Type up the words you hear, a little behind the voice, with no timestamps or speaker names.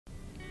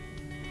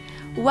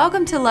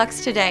Welcome to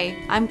Lux Today.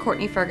 I'm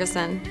Courtney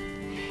Ferguson.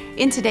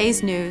 In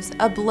today's news,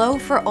 a blow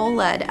for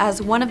OLED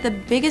as one of the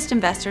biggest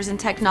investors in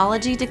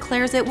technology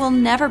declares it will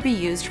never be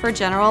used for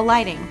general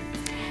lighting,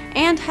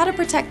 and how to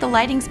protect the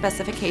lighting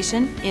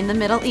specification in the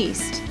Middle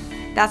East.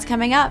 That's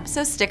coming up,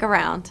 so stick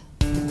around.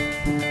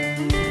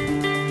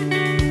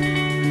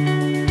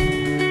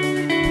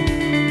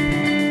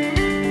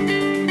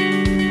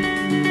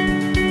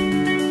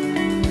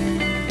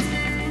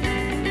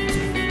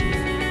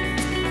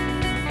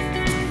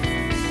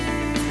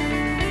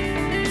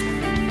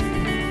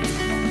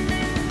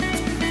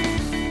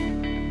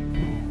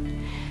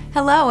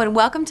 Hello and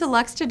welcome to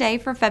Lux Today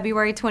for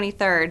February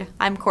 23rd.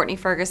 I'm Courtney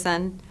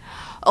Ferguson.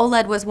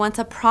 OLED was once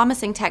a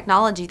promising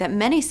technology that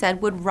many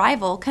said would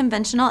rival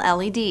conventional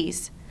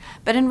LEDs.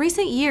 But in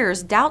recent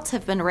years, doubts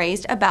have been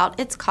raised about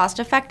its cost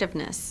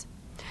effectiveness.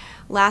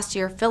 Last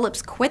year,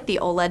 Philips quit the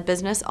OLED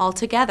business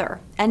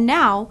altogether, and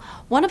now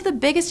one of the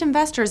biggest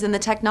investors in the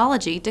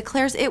technology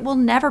declares it will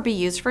never be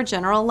used for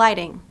general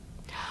lighting.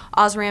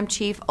 Osram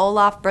chief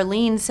Olaf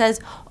Berlin says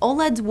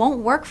OLEDs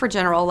won't work for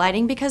general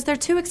lighting because they're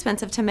too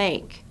expensive to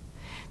make.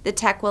 The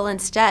tech will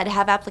instead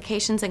have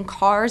applications in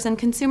cars and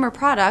consumer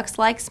products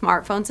like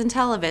smartphones and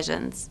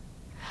televisions.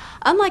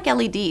 Unlike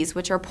LEDs,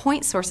 which are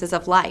point sources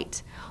of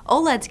light,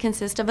 OLEDs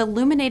consist of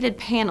illuminated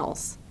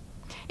panels.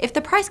 If the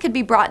price could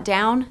be brought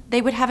down,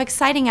 they would have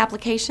exciting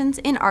applications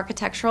in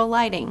architectural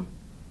lighting.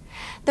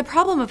 The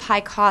problem of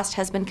high cost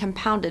has been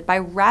compounded by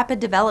rapid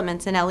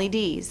developments in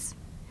LEDs.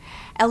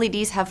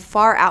 LEDs have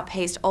far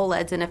outpaced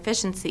OLEDs in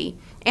efficiency,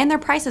 and their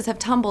prices have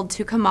tumbled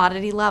to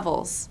commodity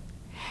levels.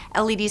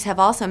 LEDs have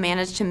also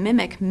managed to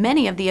mimic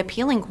many of the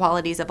appealing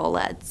qualities of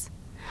OLEDs.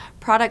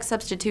 Product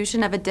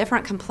substitution of a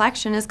different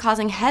complexion is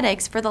causing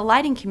headaches for the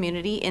lighting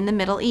community in the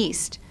Middle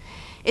East.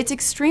 It's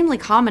extremely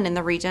common in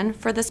the region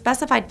for the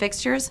specified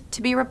fixtures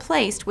to be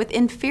replaced with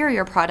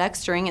inferior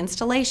products during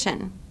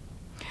installation.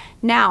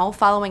 Now,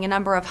 following a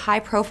number of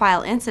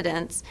high-profile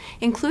incidents,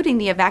 including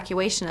the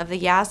evacuation of the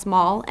Yas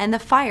Mall and the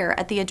fire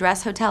at the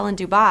Address Hotel in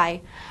Dubai,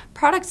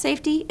 product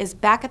safety is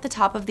back at the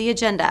top of the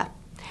agenda,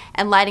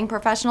 and lighting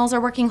professionals are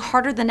working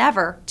harder than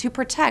ever to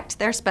protect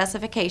their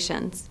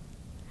specifications.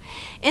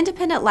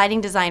 Independent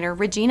lighting designer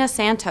Regina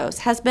Santos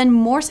has been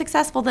more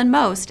successful than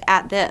most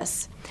at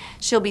this.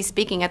 She'll be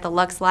speaking at the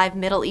Lux Live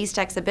Middle East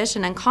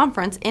exhibition and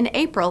conference in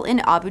April in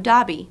Abu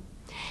Dhabi.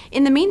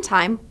 In the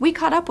meantime, we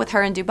caught up with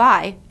her in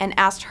Dubai and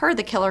asked her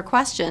the killer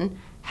question: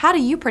 how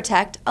do you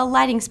protect a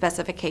lighting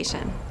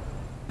specification?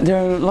 There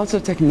are lots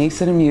of techniques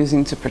that I'm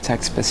using to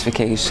protect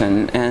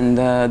specification, and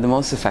the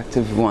most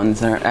effective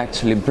ones are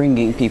actually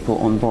bringing people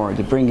on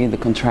board, bringing the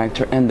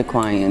contractor and the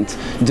client,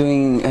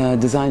 doing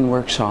design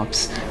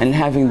workshops and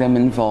having them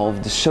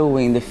involved,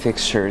 showing the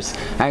fixtures.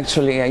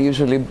 Actually, I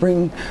usually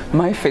bring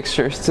my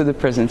fixtures to the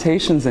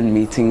presentations and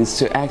meetings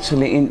to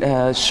actually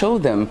show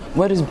them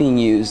what is being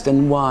used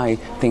and why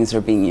things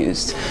are being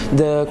used.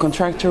 The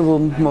contractor will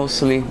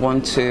mostly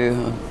want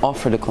to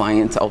offer the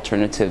client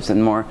alternatives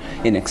and more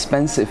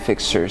inexpensive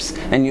fixtures.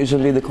 And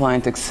usually the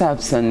client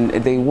accepts, and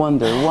they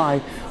wonder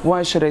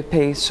why should I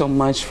pay so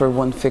much for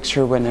one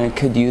fixture when I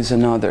could use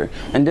another.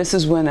 And this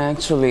is when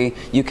actually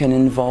you can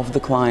involve the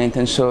client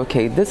and show,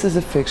 okay, this is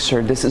a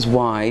fixture, this is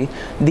why,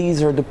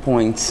 these are the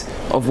points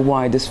of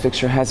why this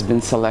fixture has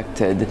been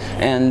selected,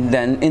 and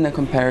then in a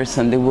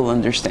comparison they will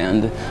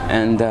understand,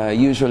 and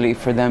usually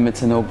for them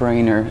it's a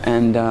no-brainer.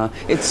 And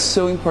it's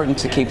so important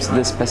to keep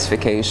the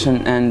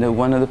specification, and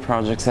one of the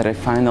projects that I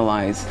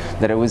finalized,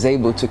 that I was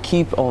able to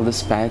keep all the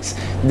specs,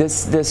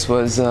 this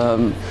was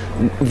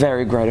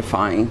very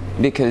gratifying,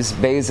 because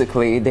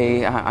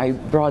basically I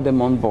brought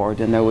them on board,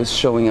 and I was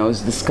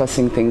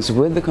discussing things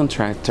with the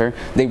contractor.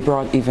 They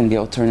brought even the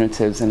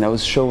alternatives, and I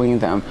was showing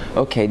them,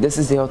 okay, this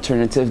is the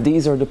alternative,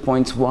 these are the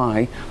points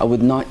why I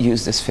would not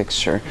use this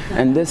fixture,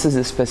 and this is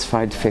a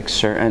specified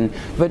fixture.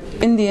 But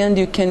in the end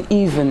you can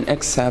even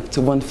accept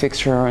one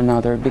fixture or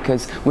another,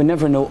 because we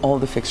never know all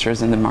the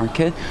fixtures in the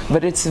market,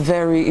 but it's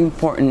very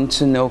important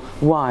to know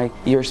why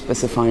you're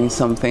specifying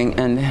something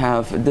and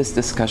have this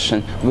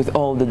discussion with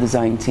all the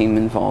design team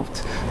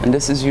involved. And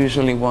this is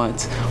usually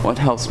what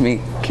helps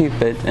me keep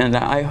it, and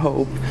I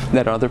hope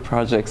that other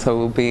projects I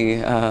will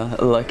be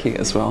lucky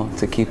as well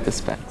to keep the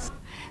specs.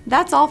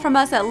 That's all from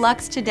us at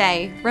Lux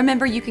Today.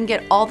 Remember, you can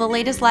get all the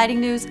latest lighting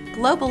news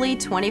globally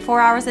 24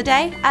 hours a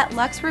day at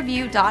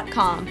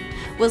luxreview.com.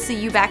 We'll see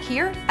you back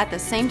here at the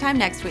same time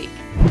next week.